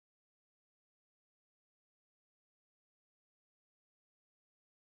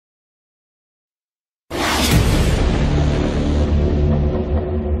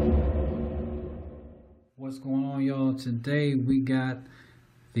What's going on, y'all? Today we got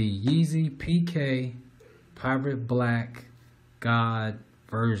the Yeezy PK Pirate Black God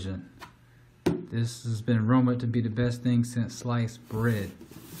version. This has been rumored to be the best thing since sliced bread.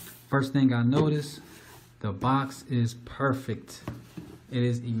 First thing I noticed, the box is perfect. It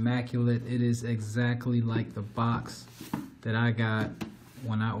is immaculate. It is exactly like the box that I got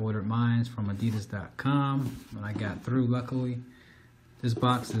when I ordered mine from adidas.com. When I got through, luckily. This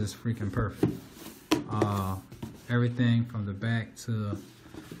box is freaking perfect. Everything from the back to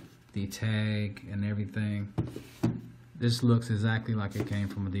the tag and everything. This looks exactly like it came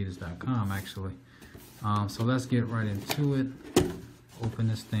from adidas.com actually. So let's get right into it. Open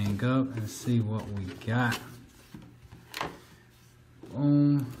this thing up and see what we got.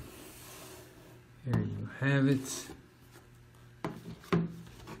 Boom. Here you have it.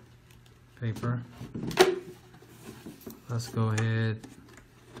 Paper. Let's go ahead.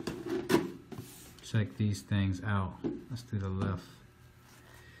 Check these things out. Let's do the left.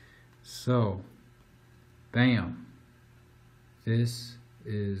 So, bam. This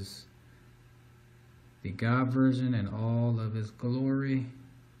is the God version in all of its glory.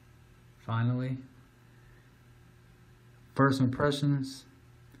 Finally. First impressions.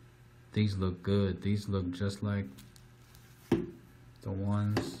 These look good. These look just like the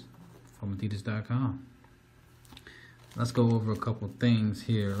ones from adidas.com. Let's go over a couple things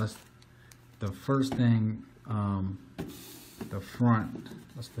here. The first thing, the front.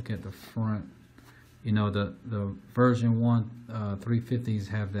 Let's look at the front. You know, the version 1 350s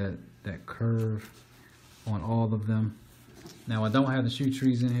have that curve on all of them. Now I don't have the shoe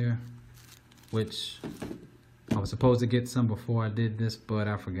trees in here, which I was supposed to get some before I did this, but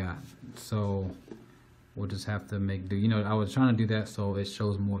I forgot. So we'll just have to make do. You know, I was trying to do that so it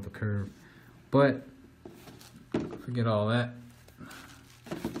shows more of the curve, but forget all that.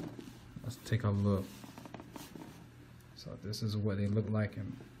 Let's take a look. So this is what they look like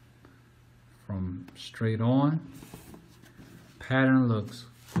from straight on. Pattern looks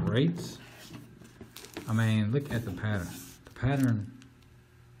great. I mean, look at the pattern. The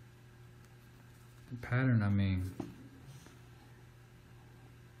pattern, I mean,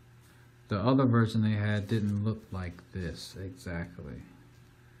 the other version they had didn't look like this exactly.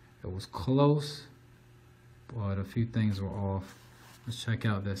 It was close, but a few things were off. Let's check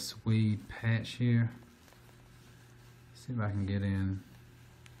out this suede patch here. See if I can get in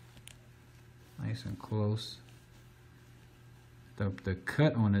nice and close. The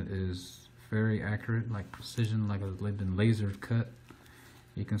cut on it is very accurate, like precision, like it's been laser cut.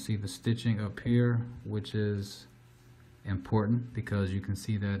 You can see the stitching up here, which is important because you can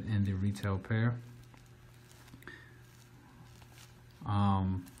see that in the retail pair.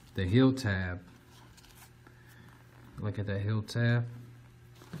 The heel tab. Look at that heel tab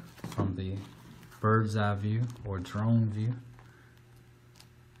from the bird's eye view or drone view.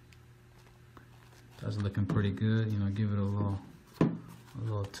 That's looking pretty good. You know, give it a little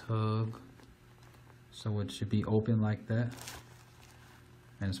tug. So it should be open like that.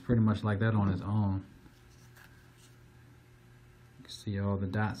 And it's pretty much like that on its own. You can see all the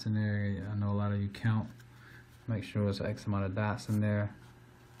dots in there. I know a lot of you count. Make sure it's X amount of dots in there.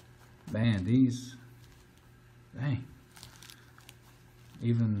 Man, these, dang.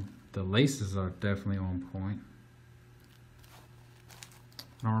 Even the laces are definitely on point.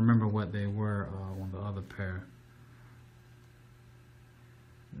 I don't remember what they were on the other pair.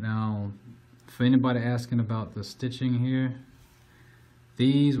 Now, for anybody asking about the stitching here,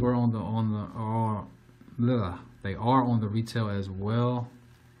 these were they are on the retail as well.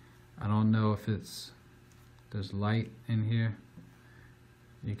 I don't know if there's light in here.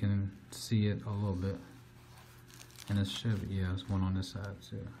 You can see it a little bit. And it should be, yeah, there's one on this side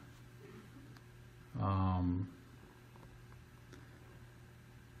too. I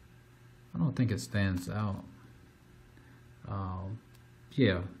don't think it stands out.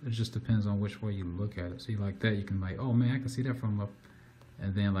 Yeah, it just depends on which way you look at it. See, like that, you can like, oh man, I can see that from up,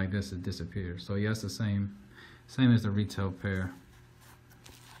 and then like this, it disappears. So yeah, it's the same as the retail pair.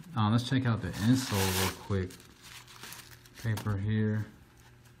 Let's check out the insole real quick. Paper here.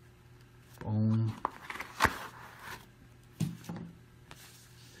 Boom.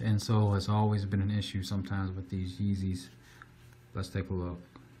 The insole has always been an issue sometimes with these Yeezys. Let's take a look.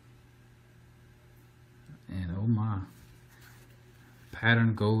 And oh my.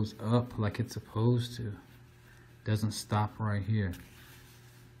 Pattern goes up like it's supposed to. Doesn't stop right here.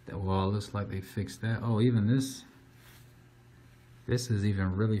 Well, it looks like they fixed that. Oh, even this is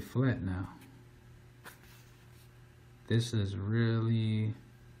even really flat now. This is really,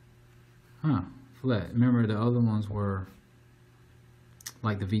 flat. Remember the other ones were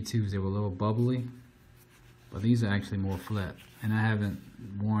like the V2s, they were a little bubbly. but these are actually more flat, and I haven't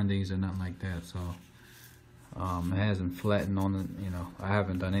worn these or nothing like that, so it hasn't flattened on the, you know, I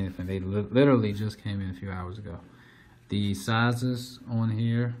haven't done anything. They literally just came in a few hours ago. The sizes on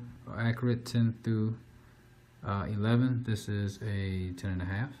here are accurate, 10 through 11. This is a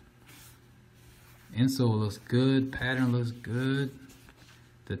 10.5. Insole looks good, pattern looks good.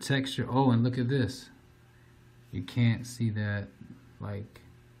 The texture, oh, and look at this. You can't see that, like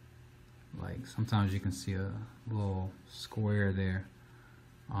sometimes you can see a little square there.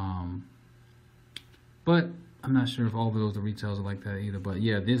 But I'm not sure if all of those retails are like that either. But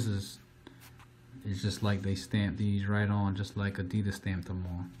yeah, this is, it's just like they stamped these right on, just like Adidas stamped them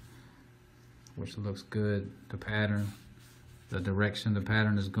on, which looks good. The pattern, the direction the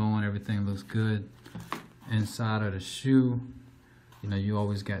pattern is going, everything looks good. Inside of the shoe, you know, you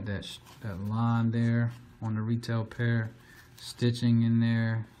always got that line there on the retail pair, stitching in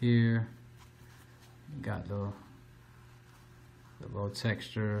there here. You got the little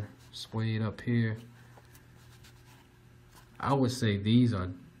texture suede up here. I would say these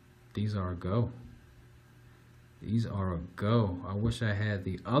are a go. These are a go. I wish I had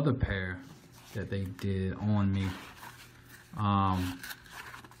the other pair that they did on me.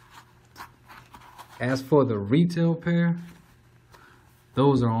 As for the retail pair,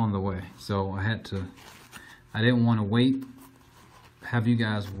 those are on the way. So I didn't want to wait, have you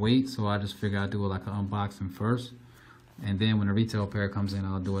guys wait, so I just figured I'd do like an unboxing first. And then when the retail pair comes in,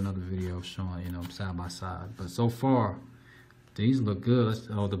 I'll do another video showing, you know, side by side. But so far, these look good.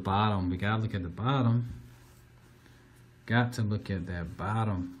 Oh, the bottom. We gotta look at the bottom. Got to look at that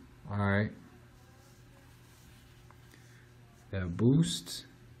bottom. All right. That boost.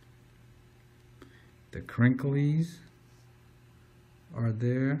 The crinklies are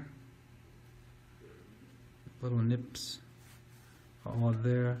there. Little nips are all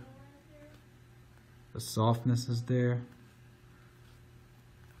there. The softness is there.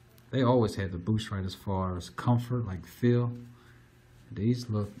 They always had the boost right as far as comfort, like feel. These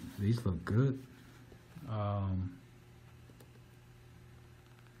look good.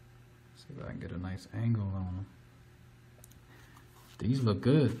 See if I can get a nice angle on them. These look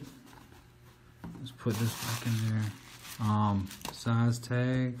good. Let's put this back in there. Size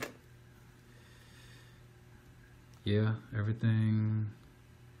tag. Yeah, everything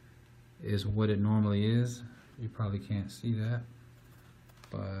is what it normally is. You probably can't see that,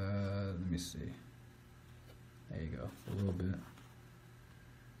 but let me see. There you go, a little bit.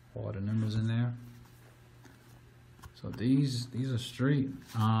 All the numbers in there. So these are straight.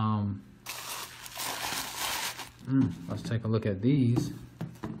 Let's take a look at these.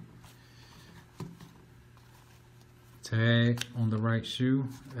 Tag on the right shoe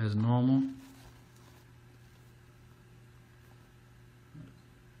as normal.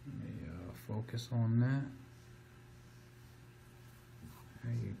 Focus on that.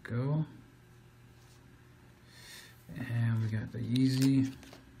 There you go. And we got the Yeezy.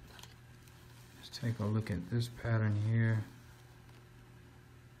 Let's take a look at this pattern here.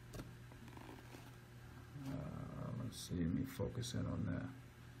 Let's see, let me focus in on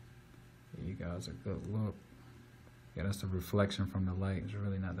that. You guys a good look. Yeah, that's the reflection from the light. It's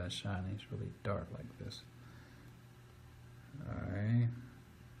really not that shiny. It's really dark like this. Alright.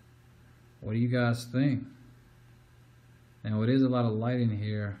 What do you guys think? Now, it is a lot of light in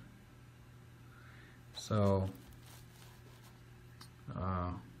here, so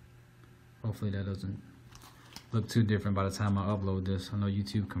hopefully that doesn't look too different by the time I upload this. I know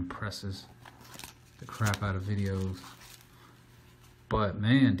YouTube compresses the crap out of videos, but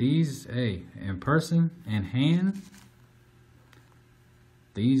man, these, hey, in person, in hand,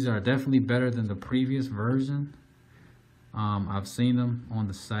 these are definitely better than the previous version. I've seen them on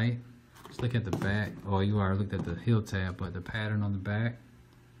the site. Let's look at the back. Oh, you already looked at the heel tab, but the pattern on the back,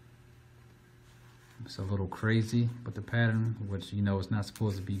 it's a little crazy, but the pattern, which, you know, it's not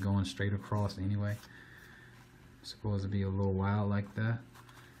supposed to be going straight across anyway. It's supposed to be a little wild like that.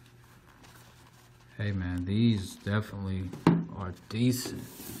 Hey man, these definitely are decent.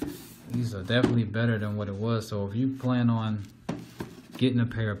 These are definitely better than what it was. So if you plan on getting a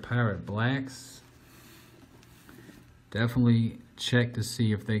pair of Parrot Blacks, definitely check to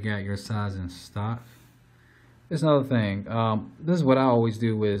see if they got your size in stock. There's another thing. This is what I always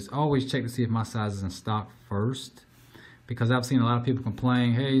do, is always check to see if my size is in stock first, because I've seen a lot of people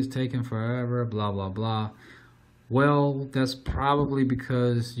complain, hey, it's taking forever, blah blah blah. Well, that's probably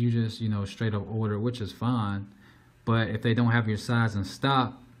because you just, you know, straight up order, which is fine. But if they don't have your size in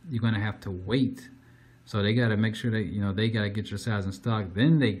stock, you're gonna have to wait. So they gotta make sure that, you know, they gotta get your size in stock,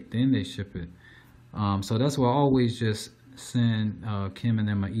 then they ship it. So that's why I always just send Kim and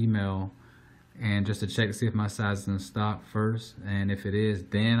them an email and just to check to see if my size is in stock first, and if it is,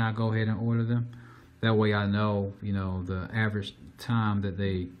 then I go ahead and order them. That way I know, you know, the average time that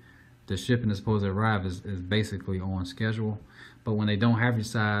the shipping is supposed to arrive is basically on schedule. But when they don't have your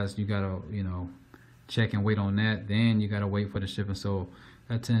size, you gotta, you know, check and wait on that. Then you gotta wait for the shipping. So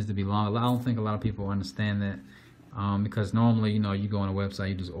that tends to be long. I don't think a lot of people understand that, because normally, you know, you go on a website,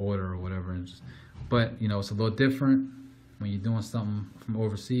 you just order or whatever. But you know, it's a little different when you're doing something from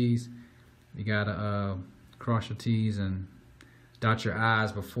overseas. You gotta cross your T's and dot your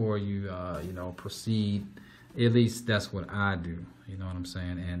I's before you you know, proceed. At least that's what I do. You know what I'm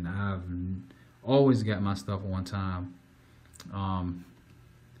saying? And I've always got my stuff on time.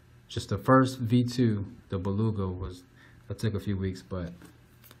 Just the first V2, the Beluga, that took a few weeks, but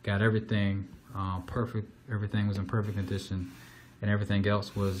got everything perfect. Everything was in perfect condition, and everything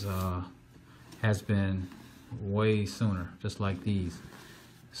else was has been way sooner, just like these.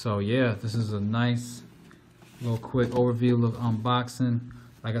 So yeah, this is a nice little quick overview, little unboxing.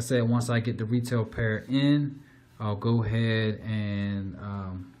 Like I said, once I get the retail pair in, I'll go ahead and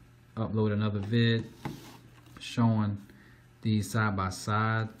upload another vid showing these side by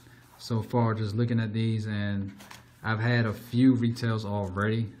side. So far, just looking at these, and I've had a few retails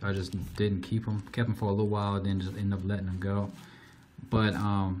already. I just didn't keep them, kept them for a little while, and then just ended up letting them go. But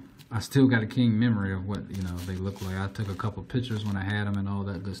I still got a keen memory of what, you know, they look like. I took a couple pictures when I had them and all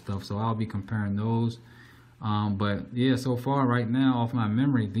that good stuff, so I'll be comparing those. But yeah, so far right now, off my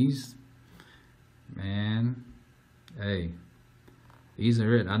memory, these, man, hey, these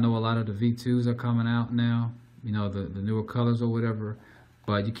are it. I know a lot of the V2s are coming out now, you know, the newer colors or whatever,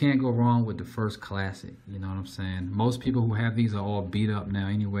 but you can't go wrong with the first classic. You know what I'm saying? Most people who have these are all beat up now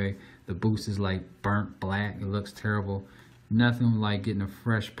anyway. The boost is like burnt black. It looks terrible. Nothing like getting a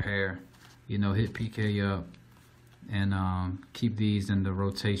fresh pair. You know, hit PK up and keep these in the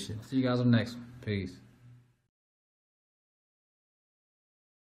rotation. See you guys on the next one. Peace.